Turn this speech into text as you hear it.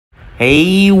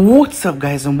Hey, what's up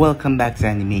guys, and welcome back to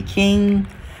Anime King.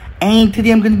 And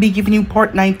today I'm going to be giving you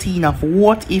part 19 of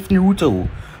What If Naruto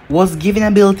was given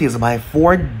abilities by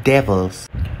 4 devils.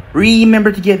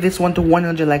 Remember to get this one to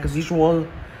 100 like as usual.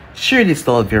 Share this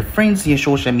to all of your friends in your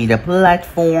social media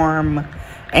platform.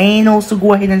 And also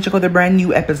go ahead and check out the brand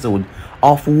new episode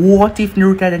of What If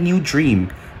Naruto Had a New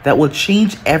Dream that will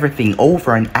change everything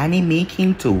over on Anime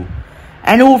King 2.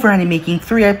 And over Anime King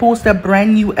 3 I posted a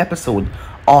brand new episode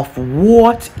of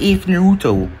What If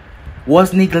Naruto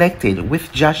was neglected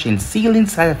with Jashin sealed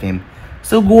inside of him.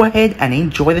 So go ahead and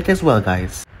enjoy it as well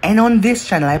guys. And on this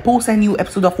channel I post a new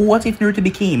episode of What If Naruto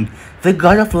became the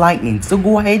God of Lightning. So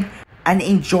go ahead and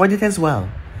enjoy it as well.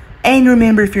 And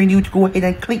remember, if you're new, to go ahead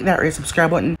and click that red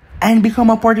subscribe button and become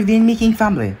a part of the Anime King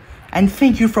family. And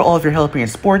thank you for all of your help and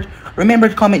support. Remember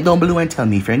to comment down below and tell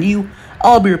me if you're new.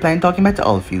 I'll be replying talking back to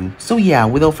all of you. So yeah,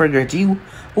 without further ado,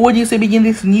 what do you say begin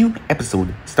this new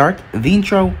episode? Start the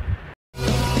intro.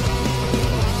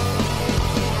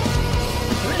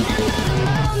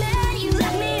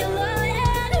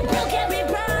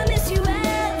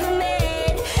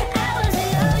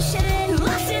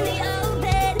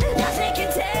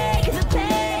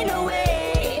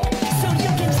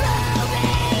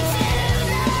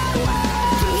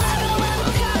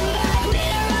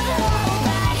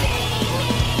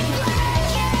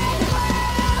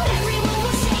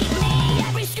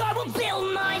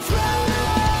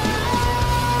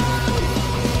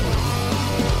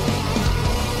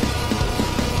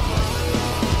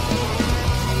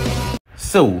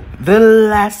 So, the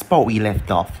last spot we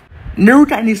left off,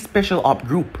 Naruto and his special op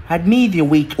group had made their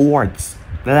way towards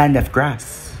the Land of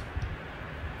Grass,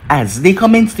 as they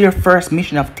commenced their first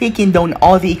mission of taking down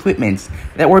all the equipments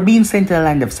that were being sent to the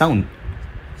Land of Sound.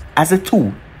 As the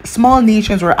two small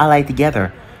nations were allied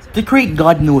together to create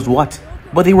God knows what,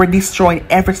 but they were destroying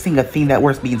every single thing that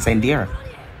was being sent there.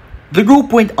 The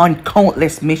group went on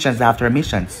countless missions after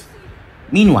missions.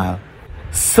 Meanwhile,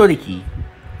 Sodeki,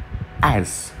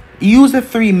 as use the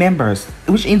 3 members,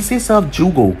 which consists of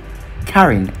Jugo,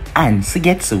 Karen, and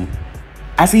Suigetsu,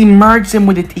 as he merged them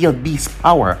with the tailed beast's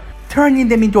power, turning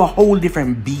them into a whole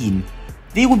different being.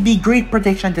 They would be great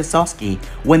protection to Sasuke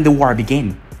when the war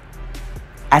began.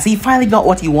 As he finally got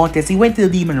what he wanted, he went to the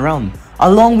Demon Realm,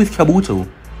 along with Kabuto.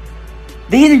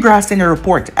 The Hidden Grass sent a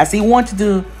report as they wanted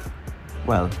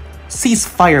to, cease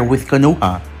fire with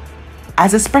Konoha,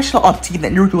 as the special op team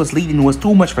that Naruto was leading was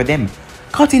too much for them,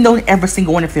 cutting down every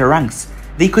single one of their ranks.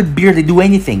 They could barely do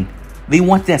anything. They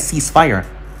wanted a ceasefire.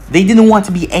 They didn't want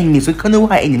to be enemies with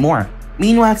Konoha anymore.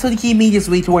 Meanwhile, Sodeki made his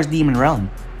way towards Demon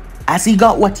Realm, as he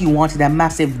got what he wanted, a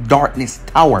massive darkness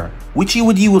tower, which he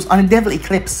would use on a devil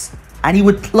eclipse, and he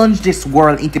would plunge this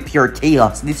world into pure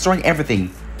chaos, destroying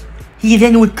everything. He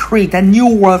then would create a new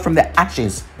world from the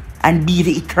ashes and be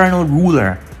the eternal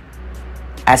ruler,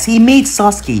 as he made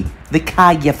Sasuke the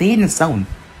Kage of the Hidden Sound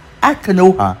at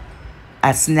Konoha.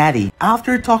 As Tsunade,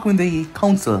 after talking with the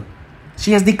council,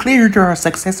 she has declared her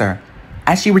successor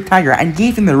as she retired and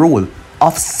gave him the role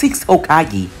of 6th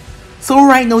Hokage. So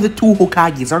right now the 2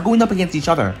 Hokages are going up against each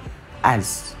other,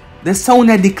 as the Sound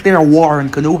had declared a war on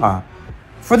Konoha.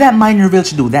 For that minor village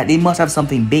to do that, they must have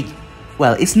something big.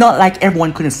 Well, it's not like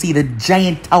everyone couldn't see the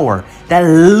giant tower that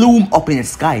loomed up in the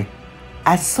sky.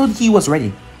 As Sodeki was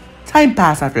ready, time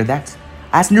passed after that,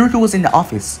 as Naruto was in the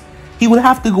office. He would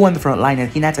have to go on the front line,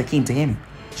 and Hinata came to him.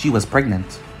 She was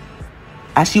pregnant.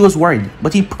 As she was worried,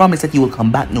 but he promised that he will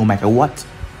come back no matter what,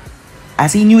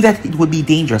 as he knew that it would be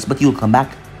dangerous, but he will come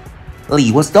back.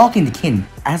 Lee was stalking the kin,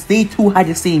 as they too had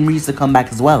the same reason to come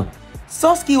back as well.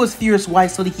 Sasuke was furious why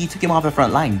Sodeki took him off the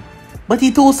front line, but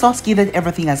he told Sasuke that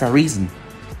everything has a reason,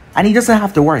 and he doesn't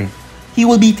have to worry. He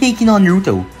will be taking on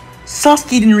Naruto.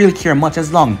 Sasuke didn't really care much,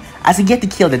 as long as he get to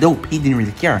kill the dope, he didn't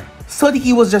really care.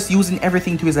 Sodeki was just using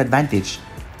everything to his advantage,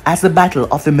 as the battle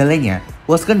of the millennia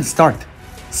was gonna start.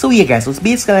 So yeah guys, so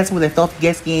basically that's what I thought. You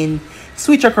guys can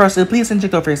switch across to the place and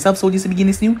check it out for yourself. So this is begin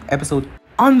this new episode.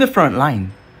 On the front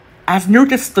line, as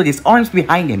Naruto stood, his arms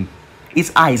behind him, his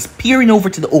eyes peering over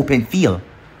to the open field,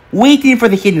 waiting for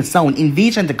the Hidden Sound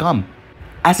invasion to come,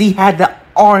 as he had the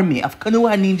army of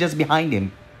Konoha ninjas behind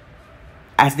him,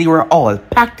 as they were all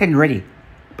packed and ready,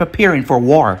 preparing for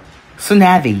war.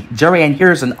 Tsunade, Jiraiya, and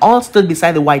Hiruzen all stood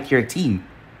beside the white hair team,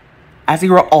 as they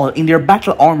were all in their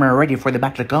battle armor ready for the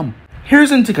battle to come.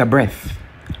 Hiruzen took a breath.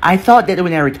 I thought that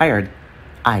when I retired,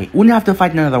 I wouldn't have to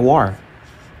fight another war.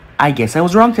 I guess I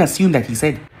was wrong to assume that, he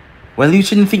said. Well, you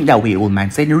shouldn't think that way, old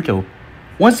man, said Naruto.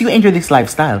 Once you enter this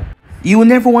lifestyle, you will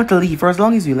never want to leave for as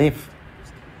long as you live.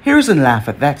 Hiruzen laughed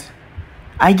at that.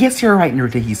 I guess you're right,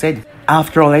 Naruto, he said.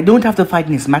 After all, I don't have to fight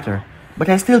in this matter. But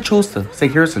I still chose to,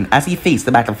 said Harrison as he faced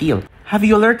the battlefield. Have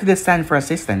you alerted the stand for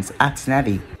assistance? Asked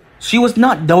Navi. She was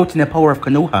not doubting the power of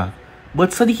Konoha,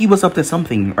 but said he was up to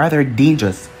something rather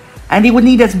dangerous, and they would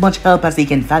need as much help as they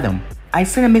can fathom. I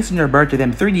sent a messenger bird to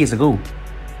them 3 days ago.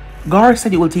 Gar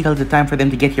said it will take a little time for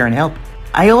them to get here and help.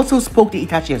 I also spoke to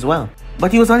Itachi as well,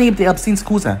 but he was unable to help since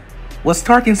Kusa was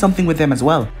starting something with them as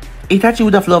well. Itachi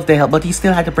would have loved to help, but he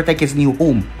still had to protect his new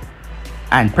home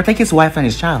and protect his wife and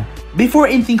his child. Before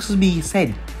anything could be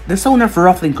said, the sound of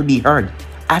ruffling could be heard.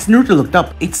 As Naruto looked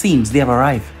up, it seems they have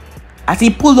arrived. As he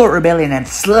pulled out Rebellion and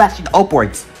slashed it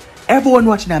upwards, everyone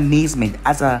watched in amazement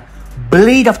as a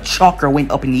blade of chakra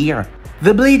went up in the air.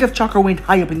 The blade of chakra went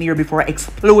high up in the air before an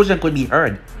explosion could be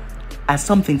heard, as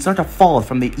something sort of fall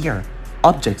from the air.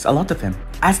 Objects, a lot of them.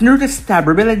 As Naruto stabbed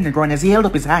Rebellion in the ground as he held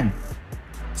up his hand.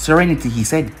 Serenity, he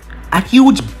said. A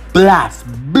huge blast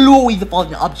blew away the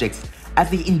falling objects as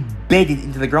they embedded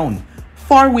into the ground,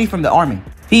 far away from the army.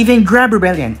 He then grabbed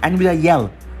Rebellion and with a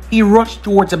yell, he rushed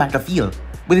towards the battlefield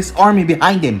with his army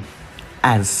behind him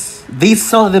as they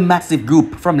saw the massive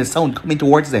group from the sound coming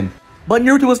towards them. But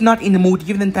Naruto was not in the mood to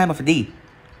give them time of the day,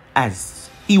 as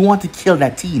he wanted to kill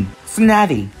that team.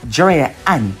 Tsunade, Jiraiya,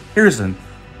 and Hiruzen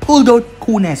pulled out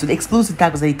kunais with explosive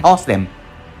tackles and they tossed them.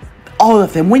 All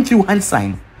of them went through hand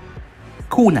sign.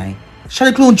 Kunai,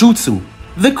 Shadow Clone Jutsu.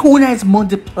 The kunais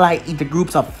multiplied into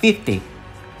groups of 50.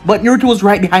 But Naruto was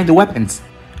right behind the weapons.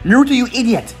 Naruto, you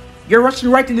idiot! You're rushing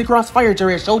right into the crossfire,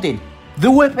 Jiraiya shouted. The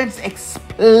weapons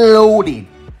exploded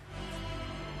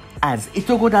as it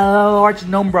took out a large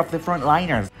number of the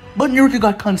frontliners. But Naruto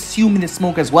got consumed in the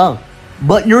smoke as well.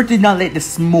 But Naruto did not let the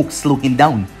smoke slow him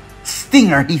down.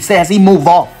 Stinger, he said as he moved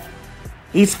off.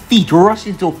 His feet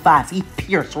rushing so fast, he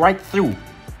pierced right through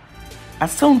a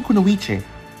Son Kunoichi.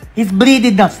 His blade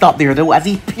did not stop there though, as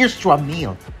he pierced through a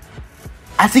male.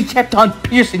 As he kept on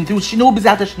piercing through shinobis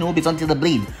after shinobis until the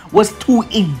blade was too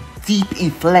deep in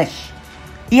flesh.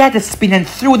 He had to spin and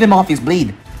throw them off his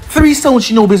blade. 3 stone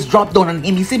shinobis dropped down on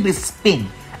him. He simply spin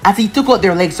as he took out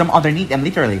their legs from underneath them,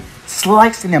 literally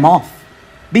slicing them off.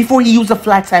 Before he used the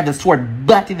flat side of the sword,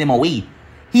 batting them away,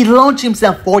 he launched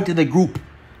himself forward to the group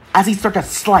as he started to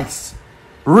slice,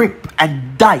 rip,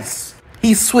 and dice.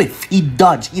 He's swift, he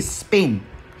dodged, he spin,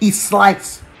 he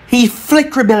sliced. He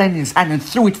flicked Rebellion in his hand and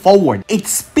threw it forward. It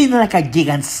spun like a gig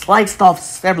and sliced off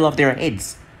several of their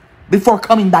heads before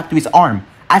coming back to his arm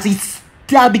as he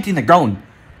stabbed it in the ground.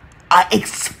 An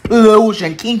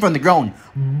explosion came from the ground,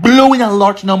 blowing a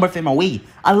large number of them away,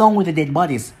 along with the dead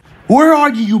bodies. Where are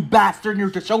you, you bastard?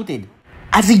 Naruto shouted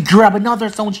as he grabbed another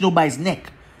Sound Shinobi by his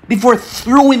neck before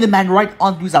throwing the man right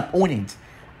onto his opponent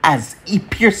as he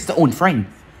pierced his own friend.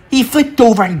 He flipped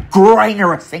over and grinded a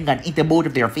Rasengan into both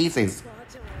of their faces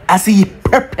as he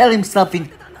propelled himself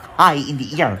in high in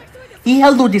the air. He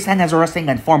held out his hand as a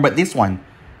Rasengan form, but this one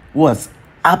was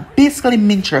a basically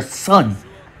miniature sun.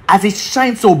 As it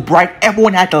shined so bright,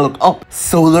 everyone had to look up.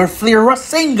 Solar Flare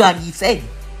Rasengan, he said.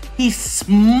 He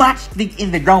smashed it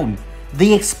in the ground.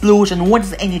 The explosion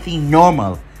wasn't anything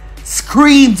normal.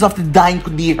 Screams of the dying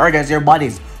could be heard as their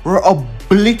bodies were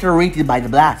obliterated by the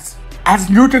blast. As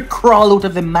Naruto crawled out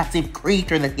of the massive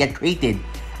crater that he had created,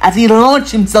 as he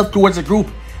launched himself towards the group,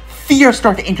 fear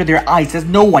started to enter their eyes as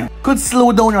no one could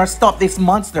slow down or stop this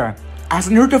monster. As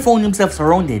Naruto found himself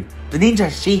surrounded, the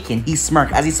ninja shaking, he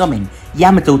smirked as he summoned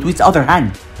Yamato to his other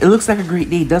hand. It looks like a great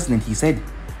day, doesn't it? He said.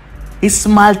 His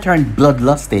smile turned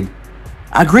bloodlusted.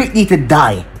 A great day to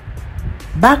die.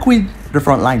 Back with the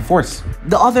frontline force,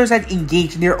 the others had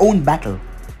engaged in their own battle.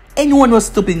 Anyone was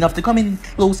stupid enough to come in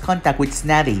close contact with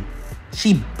Tsunade,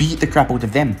 she beat the crap out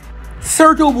of them.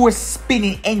 Sarutobi was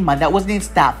spinning Enma that wasn't in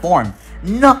stat form,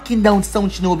 knocking down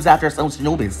Sound Shinobis after Sound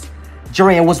Shinobis.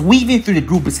 Jiraiya was weaving through the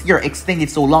group his hair extended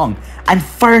so long and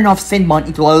firing off Senmon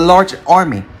into a large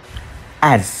army.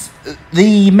 As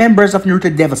the members of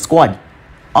Naruto Deva Squad,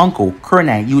 Anko,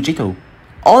 Kurenai, Yujito,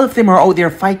 all of them are out there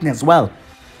fighting as well.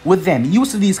 With them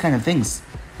used to these kind of things,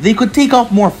 they could take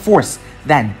off more force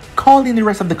than calling the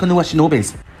rest of the Konoha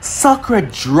Shinobis. Sakura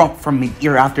dropped from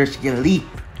mid-air after she leaped.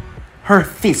 Her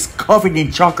fist covered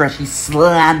in chakra, she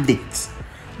slammed it.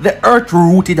 The earth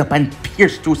rooted up and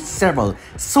pierced through several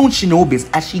Sound Shinobis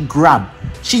as she grabbed,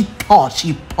 she tossed,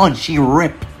 she punched, she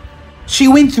ripped. She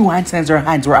went through handstands, her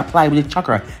hands were applied with the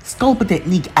chakra sculpted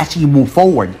technique as she moved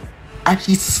forward. As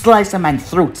she sliced a man's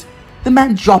throat, the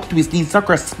man dropped to his knees,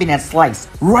 Sakura spin and slice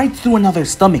right through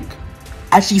another's stomach.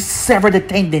 As she severed the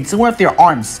tendons in one of their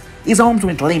arms, his arms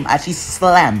went limp as she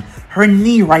slammed her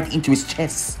knee right into his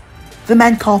chest. The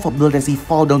man coughed up blood as he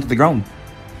fell down to the ground.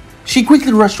 She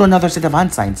quickly rushed to another set of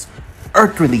hand signs.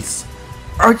 Earth release.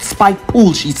 Earth spike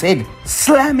pool, she said,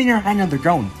 slamming her hand on the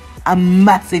ground. A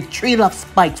massive trail of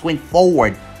spikes went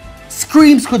forward.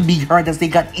 Screams could be heard as they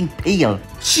got impaled.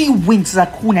 She winces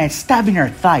at kunai, stabbing her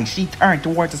thigh. She turned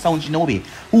towards the sound shinobi,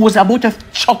 who was about to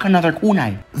chuck another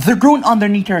kunai. The ground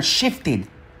underneath her shifted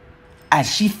as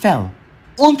she fell,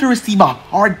 only to receive a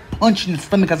hard punch in the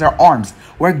stomach as her arms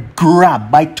were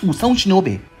grabbed by two sound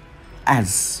shinobi.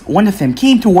 As one of them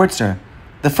came towards her,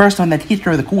 the first one that hit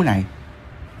her with a kunai.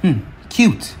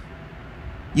 Cute.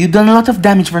 You've done a lot of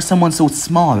damage for someone so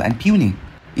small and puny.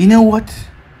 You know what?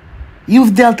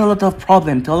 You've dealt a lot of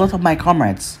problem to a lot of my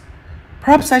comrades.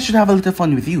 Perhaps I should have a little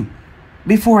fun with you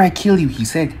before I kill you, he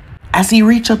said, as he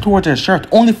reached out towards her shirt,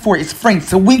 only for his friends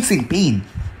to wince in pain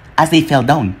as they fell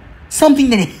down. Something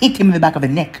then hit him in the back of the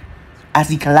neck as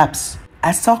he collapsed.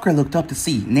 As Sakura looked up to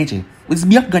see Neji with his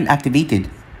Byakugan gun activated.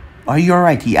 Are you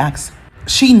alright? He asked.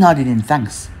 She nodded in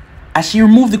thanks as she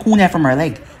removed the kunai from her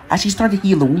leg as she started to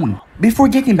heal the wound. Before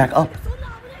getting back up,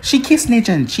 she kissed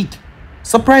Neji on the cheek,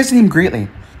 surprising him greatly.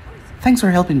 Thanks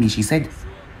for helping me, she said,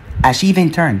 as she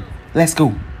then turned. Let's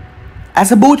go. As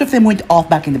the both of them went off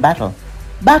back in the battle,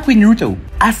 back with Naruto,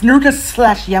 as Naruto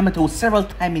slashed Yamato several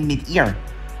times in mid-air.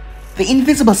 The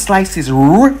invisible slices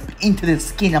rip into the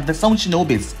skin of the sound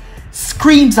shinobis.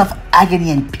 Screams of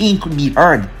agony and pain could be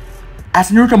heard.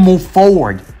 As Naruto moved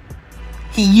forward,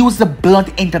 he used the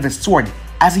blunt end of the sword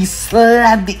as he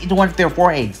slammed it into one of their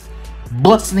foreheads,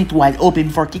 busting it wide open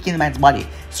before kicking the man's body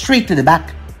straight to the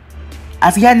back.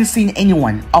 As he hadn't seen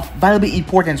anyone of valuable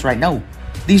importance right now,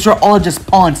 these were all just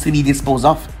pawns to be disposed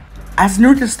of. As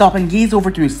Naruto stopped and gazed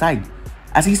over to his side,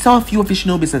 as he saw a few of his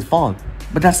shinobis that fall,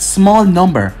 but a small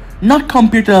number, not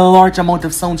compared to the large amount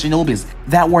of sound shinobis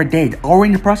that were dead or were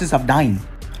in the process of dying.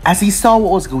 As he saw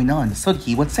what was going on,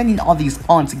 Sudki was sending all these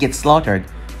pawns to get slaughtered.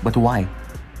 But why?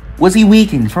 Was he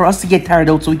waiting for us to get tired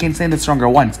out so he can send the stronger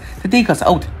ones to take us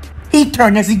out? He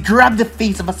turned as he grabbed the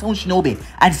face of a sound shinobi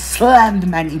and slammed the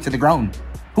man into the ground,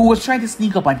 who was trying to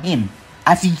sneak up on him,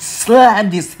 as he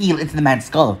slammed his heel into the man's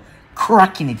skull,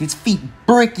 cracking it, his feet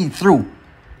breaking through.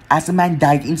 As the man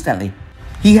died instantly,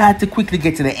 he had to quickly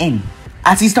get to the end.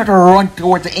 As he started to run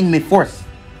towards the enemy force,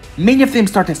 many of them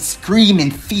started to scream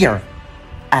in fear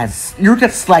as Naruto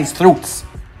sliced throats,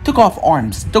 took off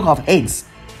arms, took off heads.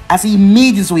 As he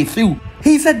made his way through,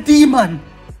 he's a demon!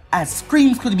 As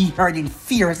screams could be heard in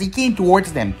fear as he came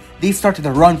towards them, they started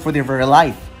to run for their very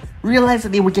life, realized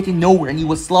that they were getting nowhere and he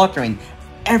was slaughtering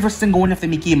every single one of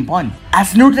them he came upon.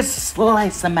 As Naruto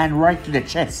sliced the man right through the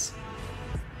chest,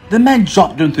 the man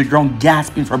dropped down to the ground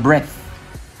gasping for breath.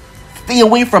 Stay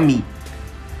away from me,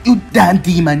 you damn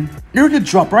demon! Naruto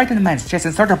dropped right on the man's chest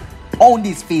and started to pound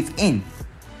his face in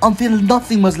until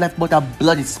nothing was left but a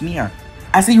bloody smear.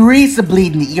 As he raised the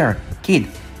blade in the air, kid,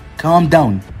 calm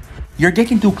down. You're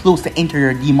getting too close to enter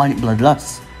your demonic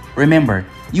bloodlust. Remember,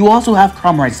 you also have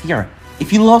comrades here.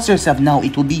 If you lost yourself now,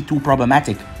 it will be too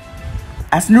problematic.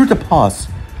 As Naruto paused,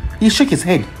 he shook his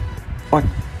head. What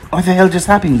the hell just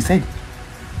happened, he said,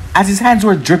 as his hands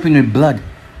were dripping with blood,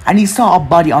 and he saw a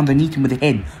body underneath him with the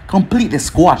head completely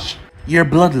squashed. Your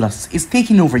bloodlust is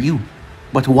taking over you.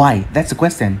 But why? That's the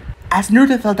question. As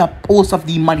Naruto felt a pulse of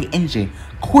demonic energy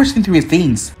coursing through his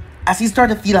veins, as he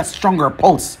started to feel a stronger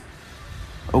pulse.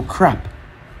 Oh crap.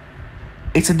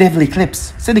 It's a devil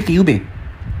eclipse, said the Kyuubi.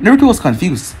 Naruto was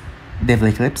confused. Devil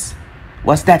eclipse?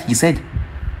 What's that, he said.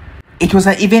 It was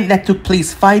an event that took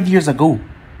place 5 years ago,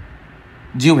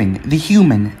 during the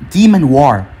human-demon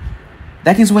war.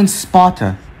 That is when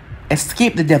Sparda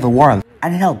escaped the devil world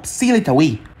and helped seal it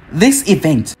away. This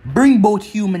event bring both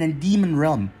human and demon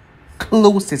realm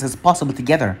closest as possible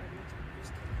together.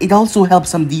 It also helps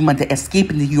some demon to escape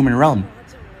in the human realm,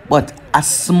 but a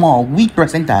small, weak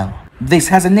percentile. This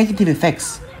has a negative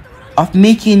effects of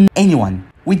making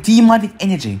anyone with demonic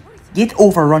energy get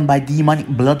overrun by demonic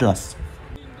bloodlust,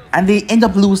 and they end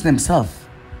up losing themselves,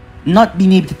 not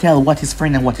being able to tell what is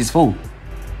friend and what is foe.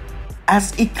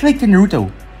 As it clicked in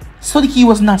Naruto, Sudeki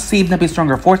was not saving up his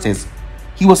stronger forces.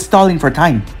 He was stalling for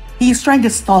time. He is trying to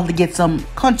stall to get some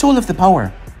control of the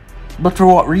power. But for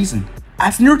what reason?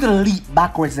 As Naruto leaped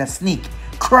backwards, the snake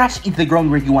crashed into the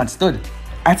ground where he once stood.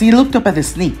 As he looked up at the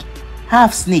snake,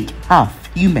 half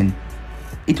human,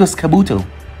 it was Kabuto.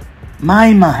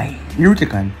 My,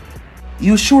 Naruto-kun,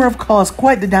 you sure have caused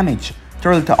quite the damage to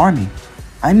our little army.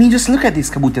 I mean, just look at this,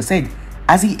 Kabuto said,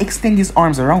 as he extended his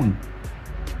arms around.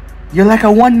 You're like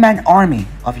a one-man army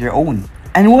of your own.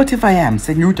 And what if I am,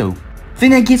 said Naruto.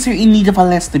 Then I guess you're in need of a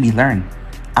lesson to be learned.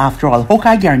 After all,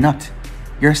 Hokage or not,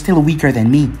 you're still weaker than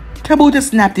me. Kabuto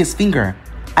snapped his finger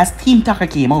as Team Taka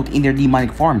came out in their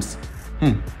demonic forms.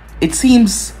 It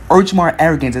seems Orochimaru's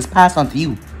arrogance is passed on to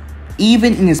you,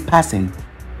 even in his passing.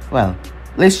 Well,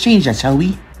 let's change that, shall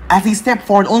we? As he stepped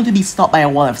forward only to be stopped by a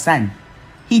wall of sand.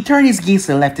 He turned his gaze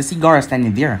to the left to see Gaara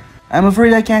standing there. I'm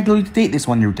afraid I can't allow you to take this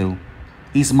one, Naruto.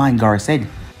 He's mine, Gaara said.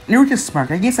 Naruto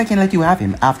smirked. I guess I can let you have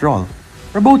him, after all.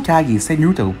 We're both Kages, said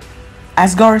Naruto.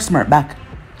 As Gaara smirked back,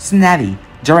 Tsunade,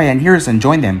 Jiraiya, and Hiruzen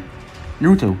joined them.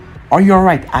 Naruto, are you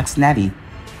alright? Asked Tsunade.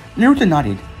 Naruto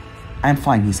nodded. I'm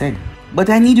fine, he said. But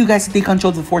I need you guys to take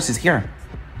control of the forces here.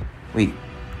 Wait,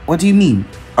 what do you mean?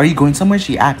 Are you going somewhere?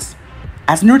 She asked.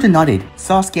 As Naruto nodded,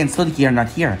 Sasuke and Todoroki are not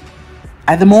here.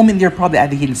 At the moment, they're probably at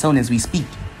the hidden zone as we speak,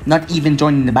 not even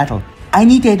joining the battle. I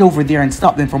need to head over there and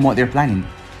stop them from what they're planning.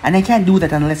 And I can't do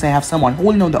that unless I have someone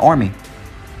holding on the army.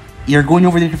 You're going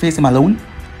over there to face him alone?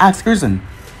 Asked Hiruzen.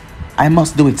 I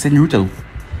must do it, said Naruto.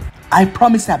 I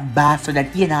promised that bastard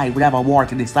that he and I would have a war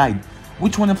to decide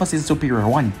which one of us is the superior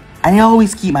one. And I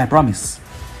always keep my promise.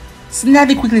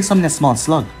 Tsunade quickly summoned a small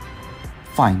slug.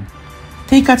 Fine.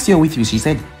 Take Katsuya with you, she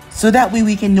said. So that way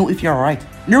we can know if you're alright.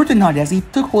 Naruto nodded as he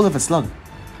took hold of a slug,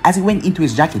 as it went into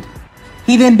his jacket.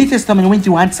 He then bit his thumb and went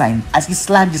to hand sign as he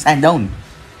slammed his hand down.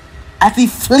 As he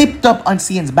flipped up on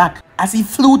Saiyan's back, as he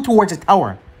flew towards the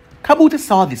tower. Kabuto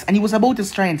saw this and he was about to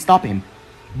try and stop him.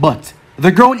 But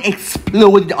the ground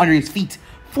exploded under his feet,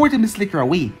 forcing him to slicker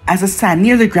away as the sand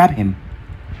nearly grabbed him.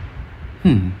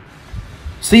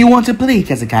 So you want to play,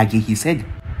 Kazekage, he said.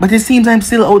 But it seems I'm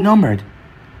still outnumbered.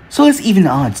 So let's even the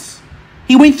odds.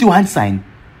 He went through hand sign.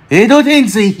 Edo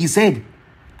Tensei, he said,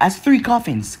 as 3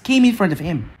 coffins came in front of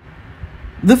him.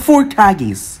 The 4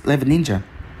 Kages, led ninja,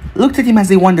 looked at him as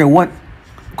they wondered what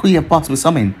could he have possibly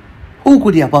summoned. Who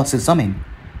could he have possibly summoned?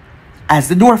 As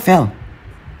the door fell,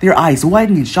 their eyes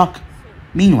widened in shock.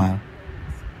 Meanwhile,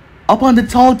 upon the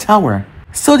tall tower,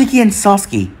 Todoroki and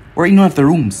Sasuke were in one of the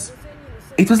rooms.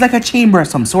 It was like a chamber of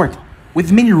some sort,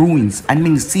 with many ruins and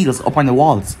many seals upon the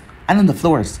walls and on the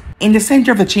floors. In the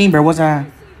center of the chamber was a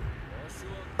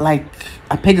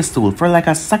pedestal for like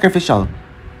a sacrificial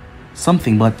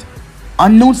something, but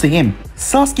unknown to him,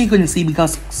 Sasuke couldn't see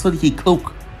because Todoroki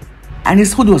cloak and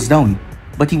his hood was down,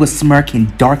 but he was smirking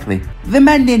darkly. The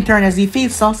man then turned as he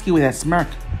faced Sasuke with a smirk,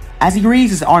 as he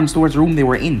raised his arms towards the room they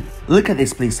were in. Look at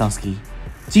this place, Sasuke.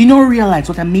 Do you not realize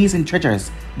what amazing treasures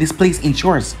this place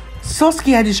ensures?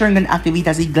 Sasuke had his Sharingan activate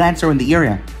as he glanced around the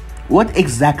area. What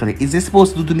exactly is this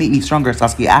supposed to do to make me stronger,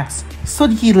 Sasuke asked.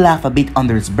 Todoroki laughed a bit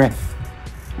under his breath.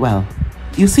 Well,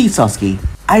 you see, Sasuke,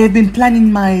 I have been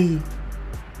planning my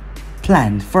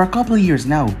plan for a couple of years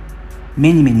now.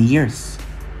 Many years.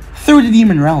 Through the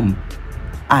demon realm,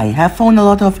 I have found a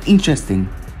lot of interesting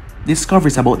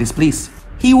discoveries about this place.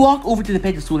 He walked over to the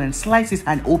pedestal and sliced his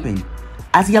hand open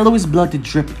as he allowed his blood to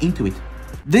drip into it.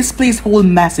 This place holds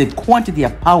massive quantity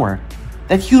of power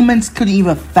that humans couldn't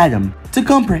even fathom to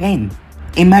comprehend.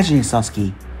 Imagine it,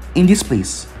 Sasuke. In this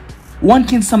place, one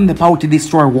can summon the power to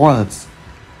destroy worlds,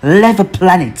 level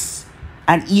planets,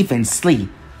 and even slay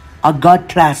a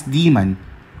god-class demon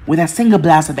with a single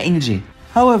blast of energy.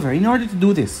 However, in order to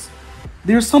do this,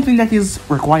 there is something that is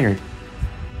required.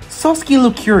 Sasuke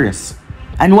looked curious,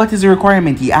 and what is the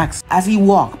requirement, he asked as he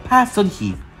walked past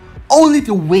Todoroki, only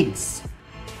to wince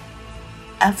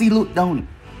as he looked down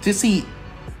to see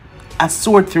a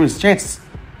sword through his chest.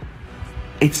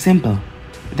 It's simple,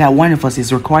 that one of us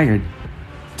is required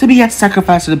to be at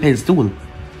sacrifice to the pedestal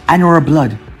and our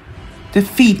blood to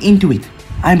feed into it.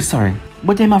 I'm sorry,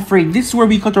 but I'm afraid this is where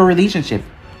we cut our relationship.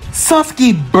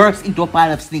 Sasuke burst into a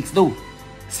pile of snakes though.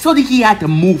 Todoroki had to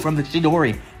move from the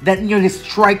Chidori that nearly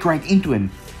struck right into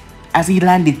him as he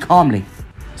landed calmly.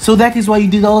 So that is why you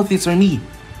did all of this for me.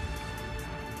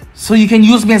 So you can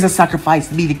use me as a sacrifice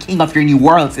to be the king of your new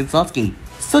world, said Sasuke.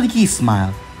 Todoroki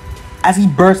smiled as he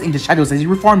burst into shadows as he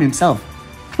reformed himself,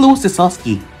 close to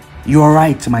Sasuke. You are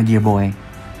right, my dear boy.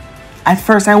 At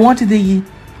first I wanted the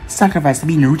sacrifice to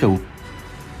be Naruto,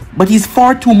 but he's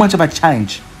far too much of a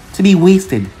challenge to be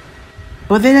wasted.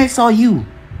 But then I saw you,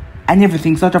 and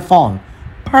everything started to fall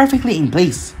perfectly in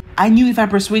place. I knew if I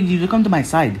persuaded you to come to my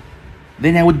side,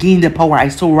 then I would gain the power I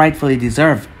so rightfully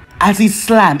deserve. As he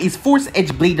slammed his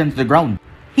force-edged blade onto the ground,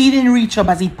 he didn't reach up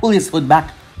as he pulled his hood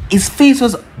back. His face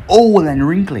was old and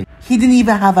wrinkly. He didn't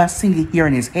even have a single hair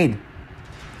on his head,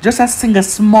 just a single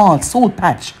small soul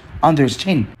patch under his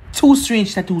chin. 2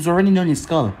 strange tattoos were running down his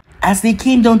skull as they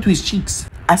came down to his cheeks,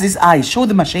 as his eyes showed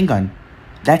the machine gun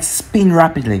that spun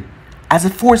rapidly as the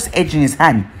force edge in his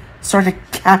hand started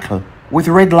to crackle with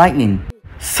red lightning.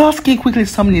 Sasuke quickly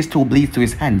summoned his 2 blades to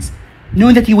his hands,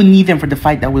 knowing that he would need them for the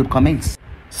fight that will commence.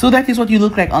 So that is what you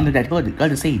look like under that hood,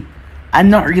 gotta say. I'm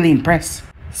not really impressed.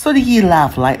 Todoroki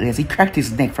laughed lightly as he cracked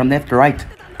his neck from left to right.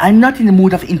 I'm not in the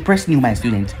mood of impressing you, my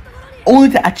student, only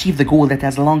to achieve the goal that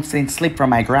has long since slipped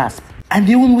from my grasp. And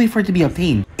the only way for it to be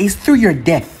obtained is through your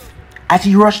death as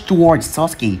he rushed towards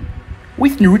Sasuke.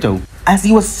 With Naruto, as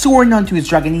he was soaring onto his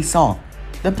dragon, he saw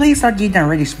the place start getting a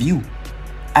reddish view.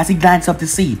 As he glanced up to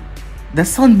see, the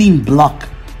sunbeam blocked.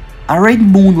 A red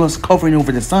moon was covering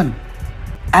over the sun.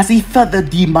 As he felt the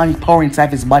demonic power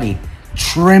inside his body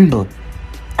tremble,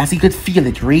 as he could feel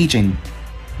it raging.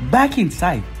 Back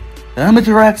inside,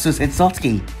 Amaterasu hit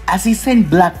Sasuke as he sent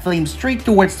black flames straight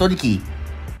towards Sasuke.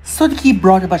 Sasuke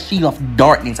brought up a shield of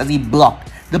darkness as he blocked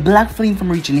the black flame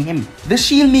from reaching him. The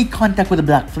shield made contact with the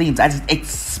black flames as it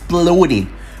exploded,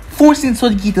 forcing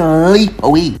Sasuke to leap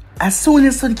away. As soon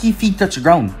as Sasuke's feet touched the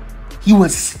ground, he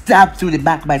was stabbed through the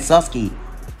back by Sasuke.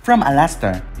 From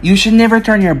Alastor, "You should never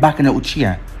turn your back on the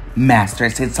Uchiha, Master,"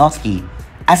 said Sasuke,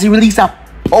 as he released a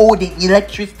potent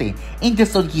electricity into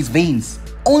Sasuke's veins,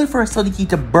 only for Sasuke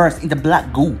to burst into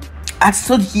black goo. As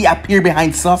Sasuke appeared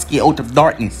behind Sasuke out of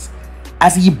darkness,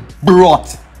 as he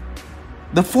brought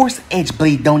the Force Edge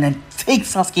blade down and take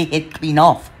Sasuke's head clean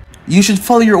off. "You should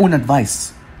follow your own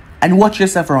advice and watch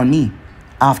yourself around me.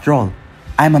 After all,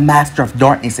 I am a master of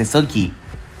darkness," said Sasuke,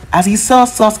 as he saw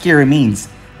Sasuke's remains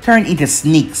turn into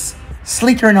snakes,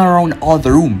 slithering around all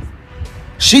the room.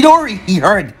 "Chidori!" he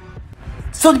heard.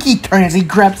 Sasuke turned as he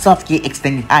grabbed Sasuke's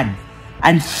extended hand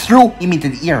and threw him into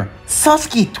the air.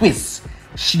 Sasuke twists.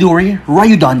 "Chidori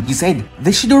Ryudan," he said. The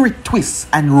Chidori twists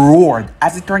and roared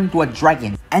as it turned into a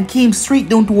dragon and came straight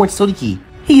down towards Sasuke.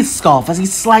 He scoffed as he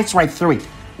sliced right through it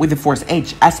with the Force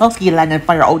Edge as Sasuke landed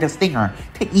fire out a stinger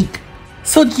technique.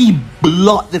 Sasuke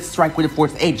blocked the strike with the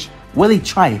Force Edge. While he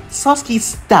tried, Sasuke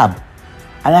stabbed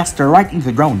Alastor right into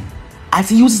the ground as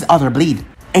he used his other blade,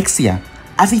 A.G.E,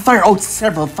 as he fired out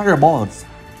several fireballs.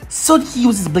 Sasuke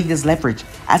used his blade as leverage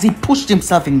as he pushed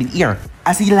himself in mid-air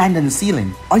as he landed on the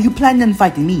ceiling. "Are you planning on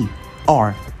fighting me?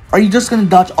 Or are you just gonna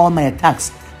dodge all my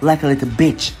attacks like a little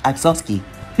bitch?" asked Sasuke.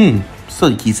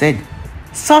 Sasuke said.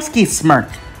 Sasuke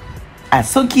smirked as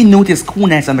Sasuke noticed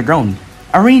kunais on the ground,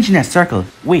 arranged in a circle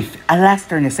with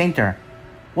Alastor in the center.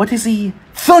 "What is he?"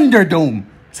 "Thunderdome,"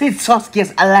 said Sasuke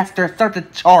as Alastor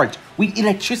started to charge with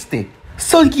electricity.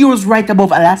 Sasuke was right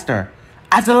above Alastor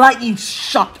as the lightning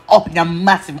shot up in a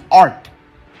massive arc.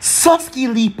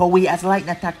 Sasuke leaped away as the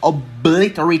lightning attack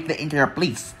obliterated the entire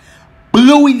place,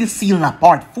 blowing the ceiling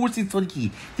apart, forcing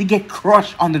Sasuke to get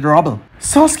crushed under the rubble.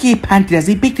 Sasuke panted as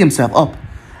he picked himself up,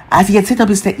 as he had set up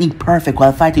his technique perfect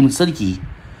while fighting with Sasuke.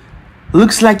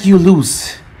 "Looks like you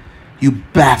lose, you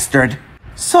bastard."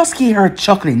 Sasuke heard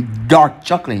chuckling, dark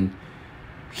chuckling.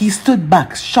 He stood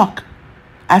back, shocked,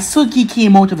 as Sasuke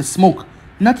came out of the smoke,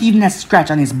 not even a scratch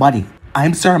on his body.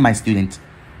 "I'm sorry, my student,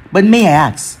 but may I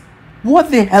ask,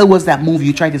 what the hell was that move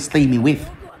you tried to slay me with?"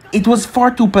 It was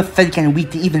far too pathetic and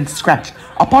weak to even scratch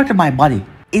a part of my body.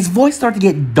 His voice started to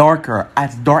get darker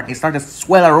as darkness started to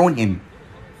swell around him.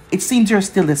 "It seems you're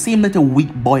still the same little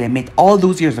weak boy I met all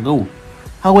those years ago.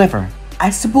 However,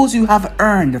 I suppose you have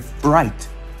earned the right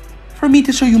for me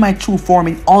to show you my true form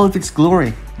in all of its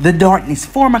glory." The darkness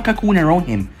formed a cocoon around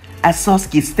him as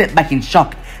Sasuke stepped back in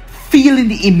shock, feeling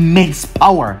the immense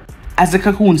power. As the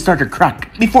cocoon started to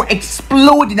crack before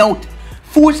exploding out,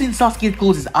 forcing Sasuke to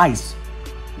close his eyes.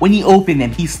 When he opened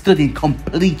them, he stood in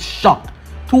complete shock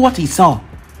to what he saw.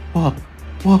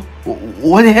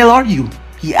 What the hell are you?"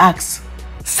 he asked.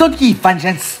 Sasuke punched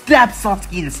and stabbed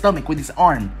Sasuke in the stomach with his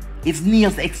arm, his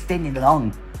nails extended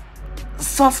long.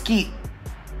 Sasuke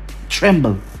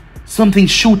trembled, something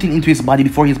shooting into his body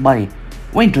before his body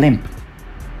went limp.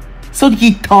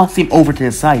 Sasuke tossed him over to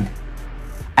the side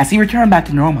as he returned back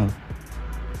to normal.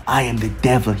 "I am the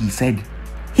devil," he said.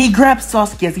 He grabbed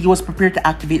Sasuke as he was prepared to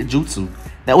activate a jutsu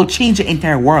that will change the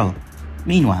entire world.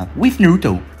 Meanwhile, with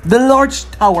Naruto, the large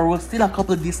tower was still a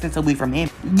couple of distance away from him.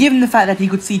 Given the fact that he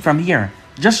could see it from here,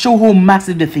 just show how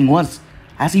massive the thing was,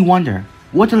 as he wondered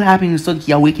what will happen if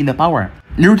Sasuke awakened the power.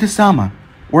 "Naruto-sama,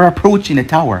 we're approaching the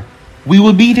tower. We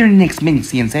will be there in the next minute,"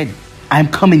 Saiyan said. "I'm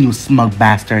coming, you smug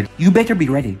bastard. You better be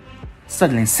ready."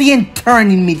 Suddenly, Saiyan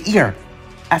turned in mid-air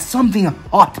as something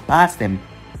hot passed him.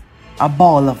 A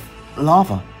ball of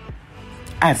lava.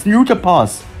 As Naruto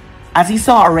paused, as he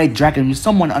saw a red dragon with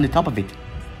someone on the top of it.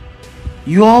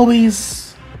 "You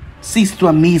always cease to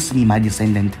amaze me, my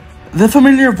descendant." The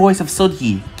familiar voice of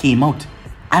Sasuke came out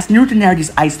as Naruto narrowed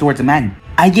his eyes towards the man.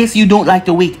 "I guess you don't like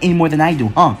to wait any more than I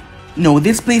do, huh? No,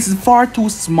 this place is far too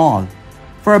small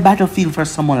for a battlefield for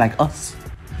someone like us."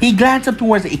 He glanced up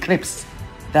towards the eclipse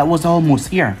that was almost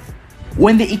here.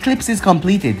 When the eclipse is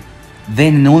completed,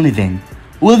 then and only then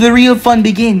will the real fun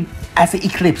begin, as the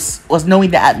eclipse was now in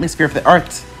the atmosphere of the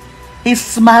earth. His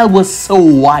smile was so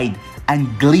wide and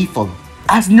gleeful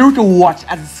as Naruto watched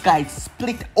as the sky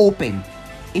split open.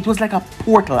 It was like a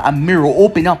portal, a mirror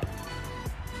opened up.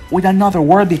 with another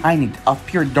world behind it of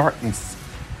pure darkness.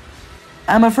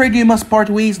 I'm afraid you must part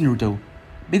ways, Naruto,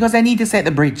 because I need to set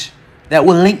the bridge that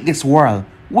will link this world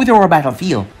with our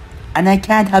battlefield, and I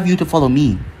can't have you to follow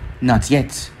me. Not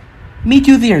yet. Meet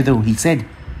you there though, he said,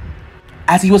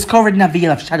 as he was covered in a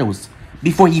veil of shadows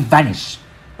before he vanished,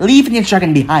 leaving the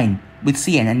dragon behind with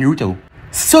Sien and Naruto.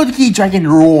 So the key dragon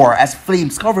roared as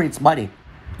flames covered its body.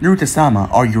 Naruto-sama,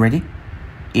 are you ready?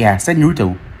 Yeah, said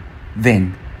Naruto.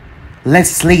 Then, let's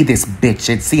slay this bitch,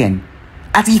 said Sien,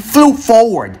 as he flew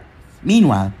forward.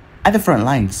 Meanwhile, at the front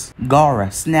lines, Gaara,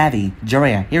 Tsunade,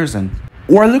 Jiraiya, Hiruzen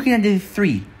were looking at the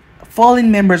three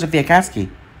fallen members of the A.G.E,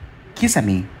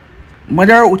 Kisame,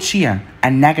 Madara Uchiha,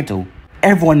 and Nagato.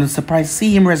 Everyone was surprised to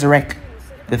see him resurrect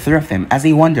the three of them as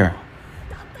they wonder,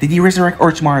 did he resurrect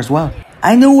Orochimaru as well?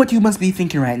 I know what you must be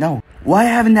thinking right now. Why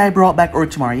haven't I brought back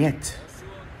Orochimaru yet?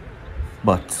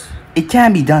 But it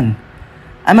can't be done.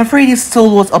 I'm afraid his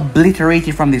soul was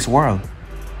obliterated from this world.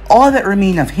 All that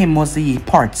remained of him was the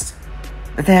parts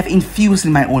that I have infused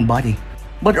in my own body.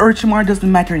 But Orochimaru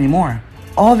doesn't matter anymore.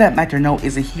 All that matters now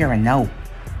is the here and now.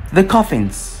 The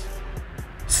coffins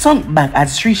sunk back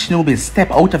as three shinobis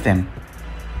step out of them.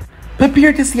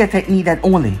 Prepare to see a technique that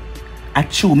only a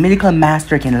true medical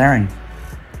master can learn.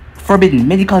 Forbidden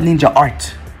medical ninja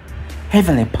art.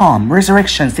 Heavenly palm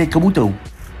resurrection, said Kabuto.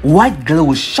 White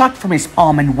glow shot from his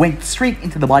palm and went straight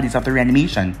into the bodies of the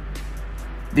reanimation.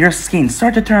 Their skin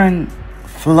started to turn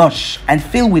flush and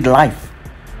filled with life,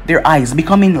 their eyes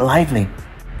becoming lively.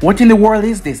 What in the world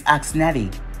is this? Asked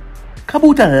Tsunade.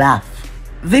 Kabuto laughed.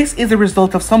 This is the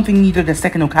result of something neither the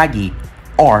second Hokage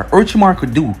or Orochimaru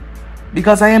could do,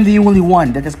 because I am the only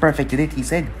one that has perfected it, he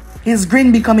said. His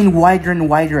grin becoming wider and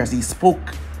wider as he spoke,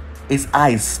 his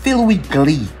eyes filled with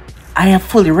glee. I have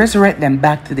fully resurrected them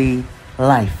back to the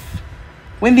life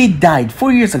when they died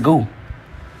 4 years ago.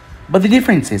 But the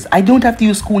difference is, I don't have to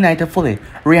use kunai to fully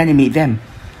reanimate them,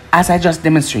 as I just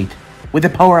demonstrate with the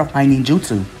power of my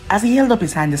ninjutsu. As he held up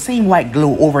his hand, the same white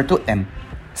glow overtook them.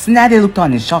 Tsunade looked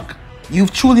on in shock.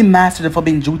 You've truly mastered the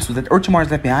forbidden jutsu that Orochimaru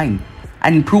left behind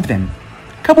and improved them.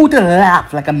 Kabuto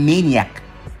laughed like a maniac,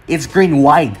 its grin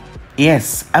wide.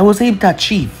 Yes, I was able to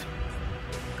achieve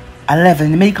a level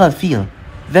in the medical field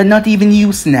that not even you,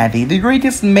 Tsunade, the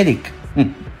greatest medic,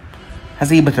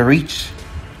 has able to reach.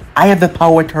 I have the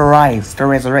power to rise, to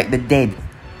resurrect the dead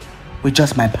with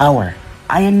just my power.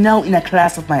 I am now in a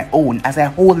class of my own as I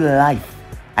hold life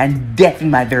and death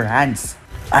in my bare hands.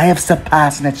 I have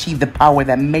surpassed and achieved the power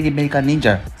that many medical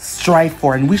ninja strive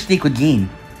for and wish they could gain,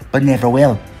 but never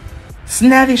will.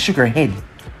 Tsunade shook her head.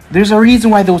 There's a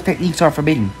reason why those techniques are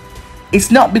forbidden. It's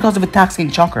not because of the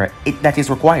taxing chakra that is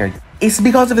required. It's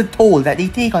because of the toll that they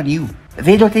take on you.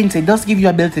 The Edo Tensei does give you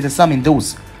ability to summon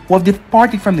those who have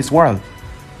departed from this world.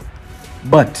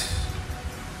 But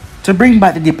to bring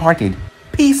back the departed,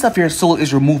 piece of your soul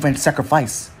is removed and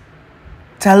sacrificed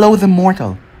to allow the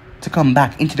mortal to come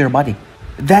back into their body.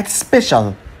 That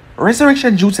special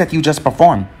resurrection jutsu that you just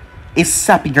performed is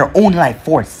sapping your own life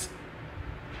force,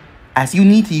 as you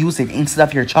need to use it instead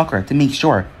of your chakra to make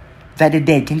sure that the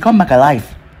dead can come back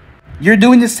alive. You're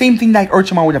doing the same thing like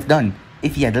Orochimaru would have done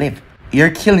if he had lived. You're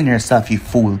killing yourself, you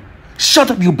fool. Shut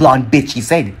up, you blonde bitch, he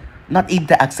said, not able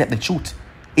to accept the truth.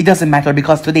 It doesn't matter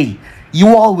because today,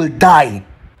 you all will die.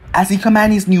 As he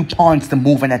commanded his new pawns to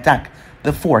move and attack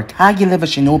the four Hage level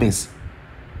shinobis.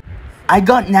 I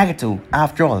got Nagato,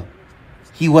 after all.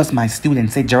 He was my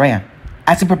student, said Jiraiya,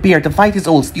 as he prepared to fight his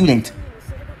old student.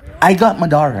 I got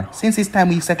Madara, since it's time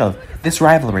we settle this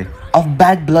rivalry of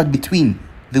bad blood between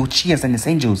the Uchihas and the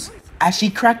Senjus, as she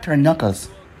cracked her knuckles.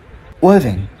 Well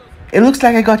then, it looks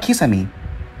like I got Kisame,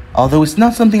 although it's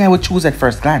not something I would choose at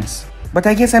first glance, but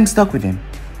I guess I'm stuck with him.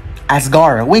 As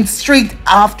Gaara went straight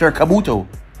after Kabuto,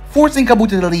 forcing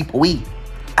Kabuto to leap away.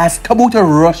 As Kabuto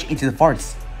rushed into the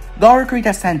forest, Gaara created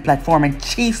a sand platform and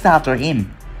chased after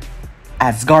him.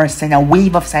 As Gaara sent a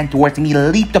wave of sand towards him, he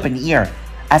leaped up in the air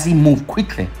as he moved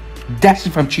quickly,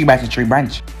 dashing from tree branch to tree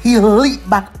branch. He leaped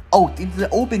back out into the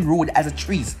open road as the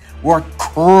trees were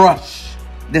crushed,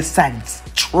 the sand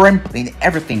trampling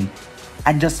everything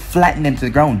and just flattened them to the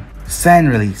ground. Sand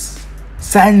release.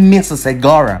 Sand missiles, said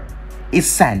Gaara. His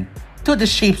sand took the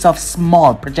shapes of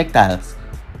small projectiles,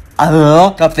 a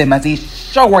lot of them, as they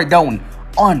showered down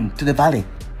onto the valley.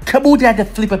 Kabuto had to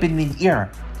flip up in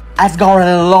mid-air as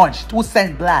Gaara launched two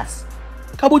sand blasts.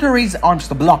 Kabuto raised his arms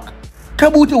to block.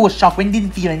 Kabuto was shocked when he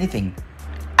didn't feel anything,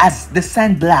 as the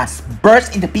sand blast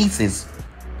burst into pieces,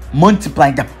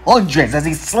 multiplying to hundreds as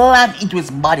he slammed into his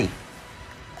body.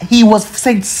 He was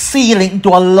sent sailing into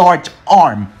a large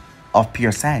arm of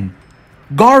pure sand.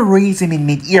 Gaara raised him in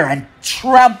mid-air and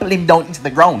trampled him down into the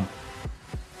ground.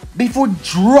 before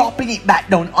dropping it back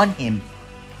down on him.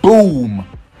 Boom!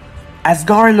 As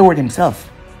Gaara lowered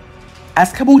himself,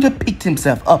 as Kabuto picked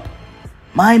himself up.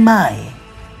 My,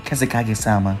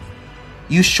 Kazekage-sama.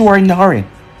 You sure are in a hurry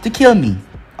to kill me,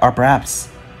 or perhaps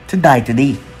to die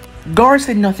today. Gaara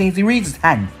said nothing as he raised his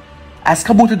hand, as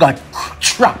Kabuto got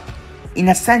trapped in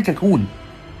a sand cocoon.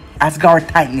 As Gaara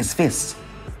tightened his fist.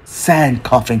 Sand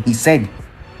coffin, he said,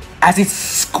 as it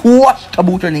squashed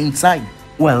Kabuto on the inside.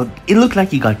 Well, it looked like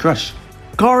he got crushed.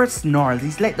 Gaara snarled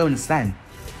as he let down the sand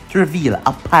to reveal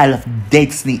a pile of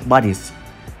dead snake bodies.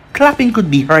 Clapping could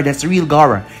be heard as the real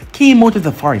Gaara came out of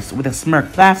the forest with a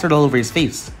smirk plastered all over his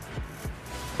face.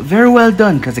 Very well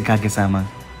done, Kazekage-sama.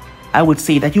 I would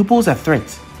say that you pose a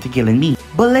threat to killing me,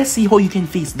 but let's see how you can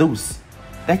face those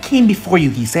that came before you,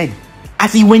 he said,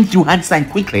 as he went through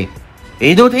handstand quickly.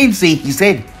 Hey, don't say, he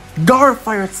said. Gaara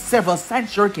fired several sand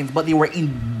shurikens, but they were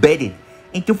embedded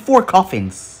into 4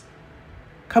 coffins.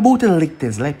 Kabuto licked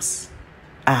his lips.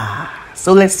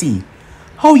 So let's see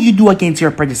how you do against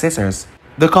your predecessors.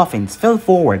 The coffins fell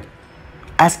forward,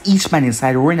 as each man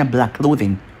inside were in a black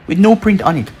clothing with no print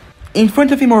on it. In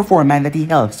front of him were 4 men that he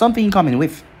held something in common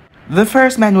with. The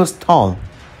first man was tall,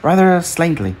 rather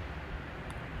slightly.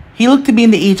 He looked to be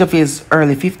in the age of his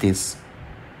early 50s,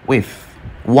 with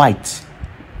white,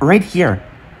 red hair,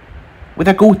 with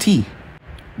a goatee.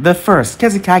 The first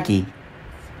Kazekage,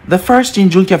 the first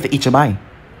Jinjulki of the Ichibai,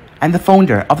 and the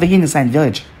founder of the Hidden Sand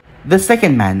Village. The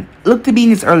second man looked to be in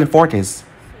his early 40s.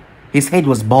 His head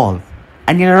was bald,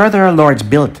 and he had a rather large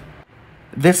build.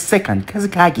 The second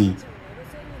Kazekage,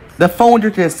 the founder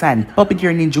to the Sand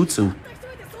Puppeteer Ninjutsu,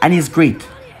 and his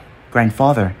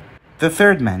great-grandfather. The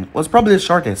third man was probably the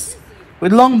shortest,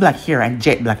 with long black hair and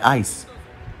jet black eyes.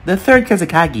 The third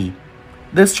Kazekage,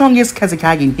 the strongest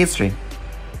Kazekage in history.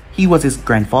 He was his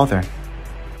grandfather.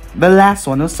 The last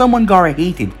one was someone Gaara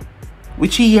hated,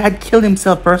 which he had killed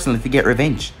himself personally to get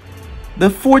revenge. The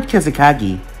fourth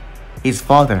Kazekage, his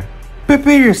father.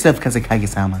 Prepare yourself,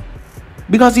 Kazekage-sama,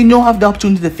 because you now have the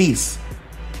opportunity to face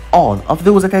all of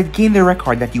those that had gained the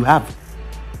record that you have.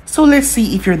 So let's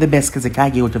see if you're the best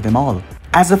Kazekage out of them all.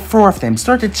 As the 4 of them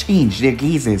started to change their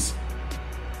gazes.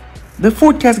 The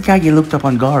 4th Kazekage looked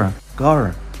upon Gaara.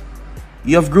 Gaara,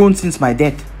 you have grown since my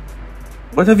death.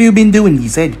 What have you been doing, he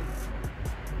said.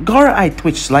 Gaara's eye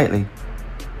twitched slightly.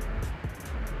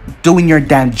 Doing your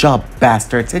damn job,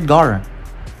 bastard, said Gaara.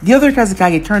 The other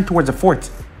Kazekage turned towards the 4th,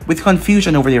 with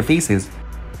confusion over their faces.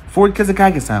 4th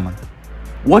Kazekage-sama,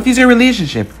 what is your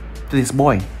relationship to this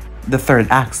boy? The 3rd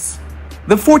asked.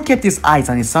 The 4th kept his eyes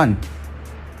on his son.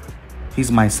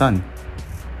 He's my son,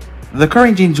 the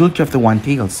current Jinjulki of the One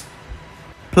Tails.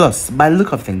 Plus, by the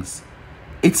look of things,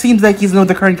 it seems like he's now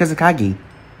the current Kazekage.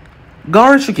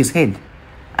 Gaara shook his head.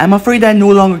 I'm afraid I no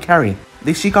longer carry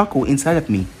the Shikaku inside of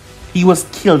me. He was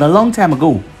killed a long time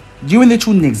ago, during the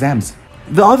Chunin exams.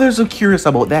 The others were curious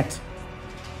about that.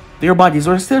 Their bodies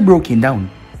were still broken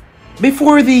down,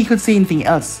 before they could say anything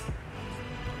else,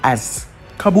 as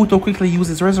Kabuto quickly used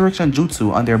his resurrection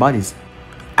jutsu on their bodies,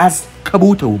 as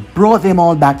Kabuto brought them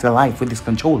all back to life with his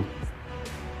control.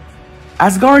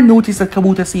 As Gaara noticed that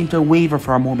Kabuto seemed to waver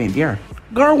for a moment there,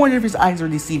 Gaara wondered if his eyes were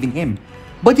deceiving him,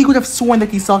 but he could have sworn that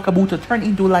he saw Kabuto turn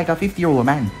into like a 50-year-old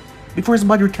man, before his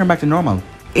body returned back to normal.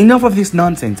 Enough of this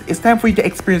nonsense, it's time for you to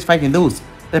experience fighting those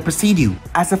that precede you.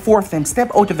 As the 4 of them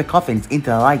stepped out of the coffins into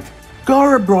the light,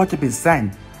 Gaara brought up his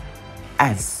sand.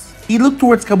 As he looked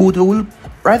towards Kabuto, who looked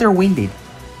rather winded.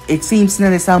 It seems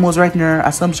Nene-sama was right in her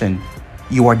assumption.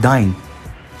 You are dying.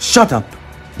 Shut up.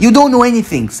 You don't know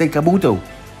anything, said Kabuto,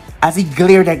 as he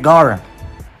glared at Gaara.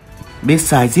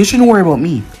 Besides, you shouldn't worry about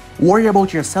me. Worry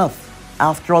about yourself.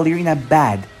 After all, you're in a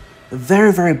bad,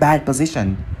 very, very bad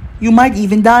position. You might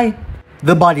even die.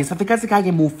 The bodies of the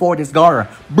Kazekage moved forward as Gaara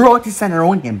brought his son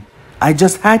around him. I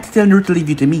just had to tell Naruto to leave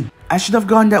you to me. I should have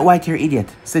gone that white-haired idiot,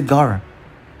 said Gaara.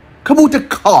 Kabuto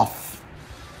coughed.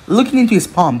 Looking into his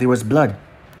palm, there was blood.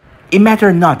 It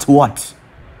mattered not what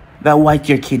that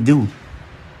white-haired kid do.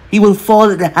 He will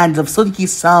fall at the hands of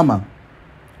Sodiki-sama,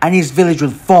 and his village will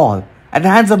fall at the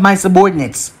hands of my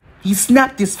subordinates. He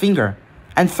snapped his finger,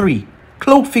 and 3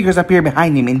 cloaked figures appeared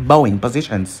behind him in bowing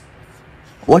positions.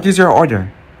 What is your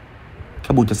order,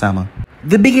 Kabuto-sama?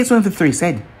 The biggest one of the 3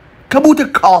 said.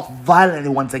 Kabuto coughed violently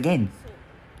once again.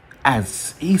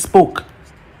 As he spoke,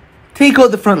 take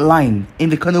out the front line in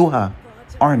the Konoha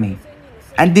army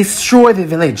and destroy the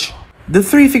village. The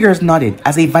 3 figures nodded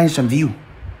as they vanished from view.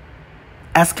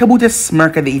 As Kabuto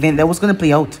smirked at the event that was going to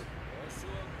play out.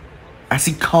 As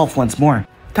he coughed once more.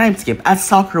 Time skip as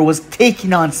Sakura was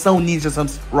taking on Sound Ninja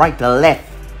from right to left.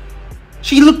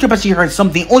 She looked up as she heard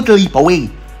something only to leap away.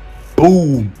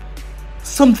 Boom!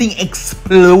 something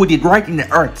exploded right in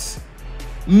the earth.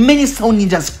 Many stone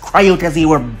ninjas cry out as they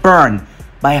were burned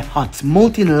by hot,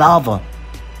 molten lava.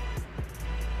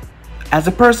 As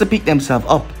the person picked themselves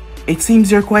up, "It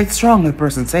seems you're quite strong," the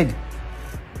person said.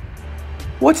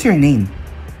 "What's your name?"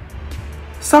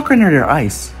 Sakura near their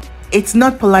eyes. It's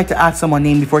not polite to ask someone's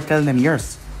name before telling them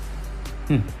yours.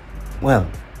 Well,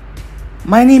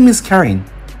 my name is Karen,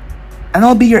 and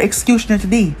I'll be your executioner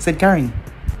today, said Karen.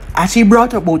 As she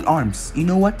brought up both arms, "You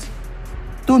know what?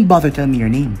 Don't bother telling me your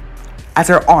name." As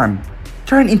her arm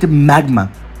turned into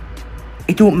magma.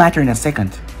 "It won't matter in a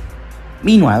second."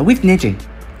 Meanwhile, with Neji,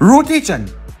 rotation!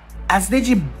 As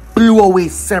Neji blew away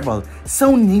several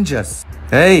sound ninjas.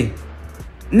 "Hey!"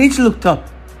 Neji looked up.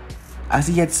 As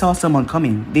he had saw someone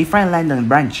coming, they finally landed on a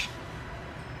branch.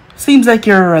 "Seems like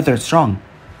you're rather strong.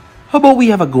 How about we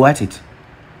have a go at it?"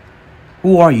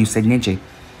 "Who are you?" said Neji,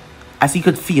 as he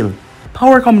could feel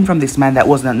power coming from this man that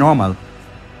was not normal.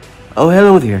 "Oh,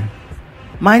 hello there.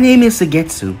 My name is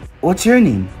Sugetsu. What's your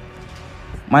name?"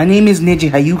 "My name is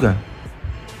Neji Hyuga."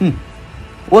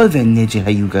 Well then, Neji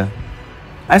Hyuga,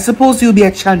 I suppose you'll be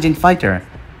a challenging fighter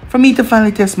for me to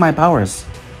finally test my powers."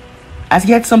 As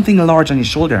he had something large on his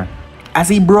shoulder, as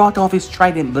he brought off his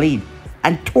trident blade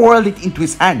and twirled it into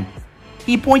his hand,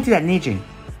 he pointed at Neji.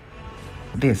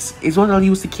 "This is what I'll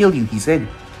use to kill you," he said.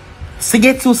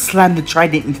 Sugetsu slammed the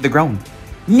trident into the ground.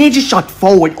 Neji shot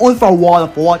forward only for a wall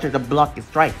of water to block his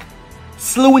strike,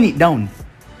 slowing it down.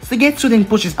 Sugetsu then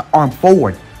pushed his arm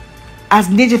forward. As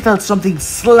Neji felt something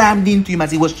slammed into him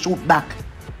as he was shot back,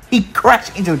 he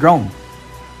crashed into the ground,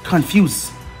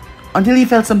 confused, until he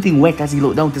felt something wet as he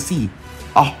looked down to see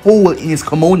a hole in his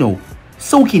kimono,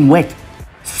 soaking wet.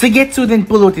 Sugetsu then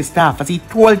pulled out his staff as he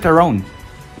twirled it around,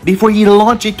 before he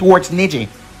launched it towards Neji.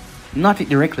 Not it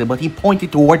directly, but he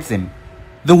pointed towards him.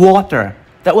 The water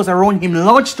that was around him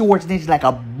launched towards Neji like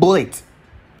a bullet.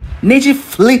 Neji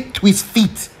flipped to his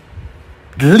feet,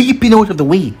 leaping out of the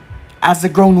way, as the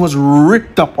ground was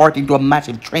ripped apart into a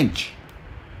massive trench.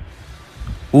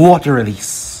 Water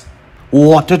release.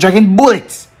 Water dragon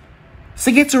bullets.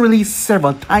 Sugetsu released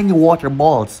several tiny water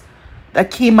balls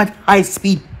that came at high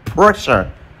speed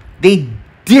pressure. They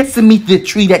decimated the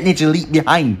tree that Neji leaped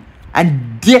behind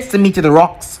and decimated the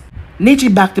rocks.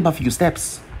 Neji backed up a few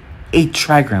steps. 8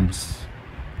 trigrams.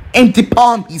 "Empty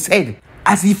palm," he said,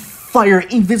 as he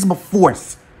fired invisible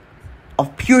force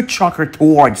of pure chakra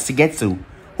towards Sugetsu,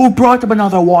 who brought up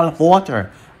another wall of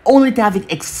water, only to have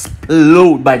it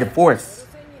explode by the force.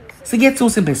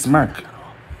 Sugetsu simply smirked.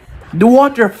 The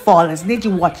water fell as Neji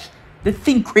watched the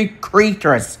thing create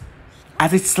craters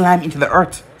as it slammed into the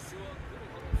earth.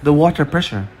 The water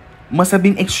pressure must have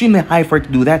been extremely high for it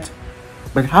to do that.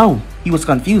 But how? He was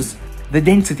confused. The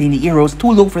density in the air was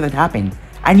too low for that to happen,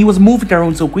 and he was moving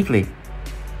around so quickly.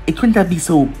 It couldn't have been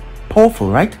so powerful,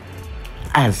 right?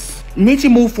 As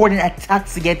Neji moved forward and attacked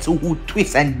Sugetsu, who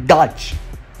twists and dodged.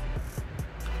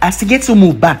 As Sugetsu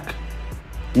moved back,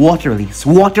 "Water release,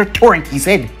 water torrent," he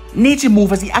said. Neji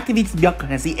moved as he activated the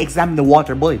Byakugan as he examined the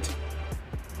water bullet.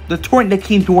 The torrent that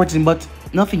came towards him, but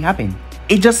nothing happened.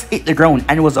 It just hit the ground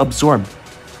and was absorbed.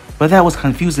 But that was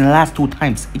confusing the last 2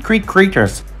 times. It created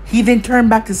craters. He then turned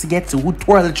back to Sugetsu, who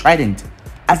twirled the trident.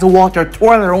 As the water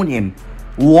twirled around him,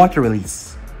 water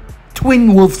release.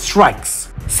 Twin wolf strikes.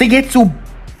 Sugetsu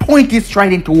pointed his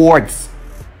trident towards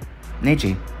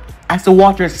Neji. As the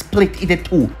water split into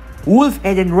 2, wolf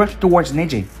head and rushed towards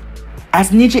Neji.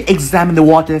 As Neji examined the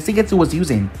water that Sugetsu was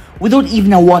using, without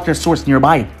even a water source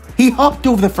nearby, he hopped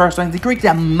over the first one and created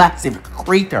a massive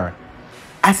crater.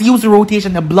 As he used the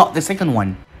rotation to block the second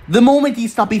one, the moment he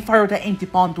stopped, he fired an empty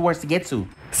palm towards Sugetsu.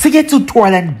 Sugetsu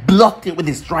twirled and blocked it with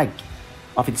his strike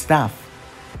of its staff.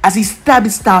 As he stabbed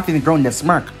his staff in the ground with a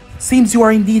smirk. "Seems you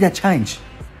are indeed a challenge.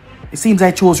 It seems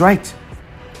I chose right."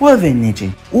 "Well then,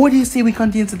 Neji, what do you say we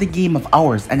continue to the game of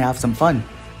ours and have some fun?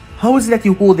 How is it that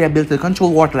you hold the ability to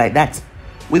control water like that,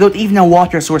 without even a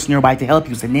water source nearby to help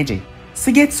you?" said Neji.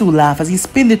 Sugetsu laughed as he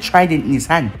spun the trident in his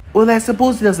hand. "Well, I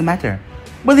suppose it doesn't matter.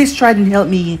 But this trident helped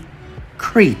me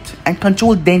create and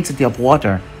control density of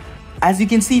water. As you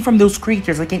can see from those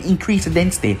craters, I can increase the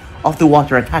density of the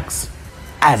water attacks.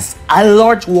 As a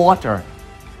large water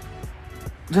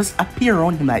just appear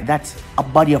around him like that, a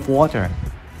body of water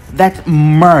that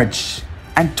merged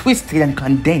and twisted and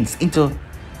condensed into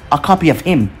a copy of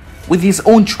him with his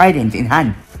own trident in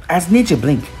hand. As Neji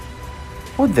blinked.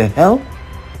 What the hell?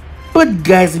 But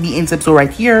guys, we end this episode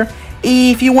right here.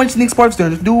 If you want to see the next part,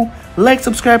 do like,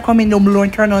 subscribe, comment down below,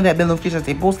 and turn on that bell notification as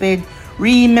they posted.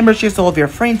 Remember to share to all of your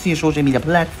friends on your social media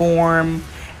platform.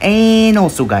 And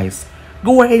also guys,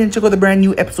 go ahead and check out the brand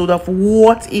new episode of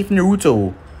What If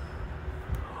Naruto.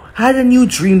 had a new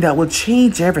dream that would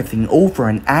change everything over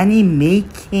an anime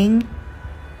king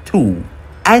too.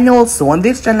 And also on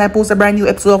this channel I post a brand new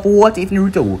episode of What If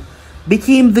Naruto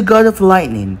became the god of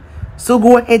lightning. So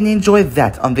go ahead and enjoy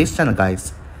that on this channel,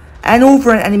 guys. And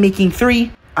over on Anime King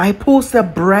 3, I post a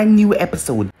brand new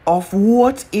episode of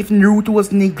What If Naruto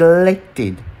was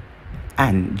neglected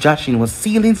and Jashin was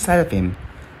sealed inside of him.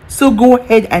 So go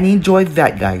ahead and enjoy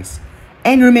that, guys.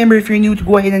 And remember, if you're new, to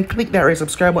go ahead and click that red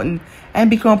subscribe button and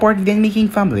become part of the Anime King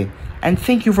family. And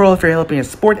thank you for all of your help and your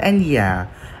support. And yeah,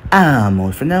 I'm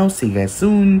all for now. See you guys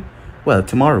soon. Well,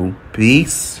 tomorrow.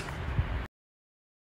 Peace.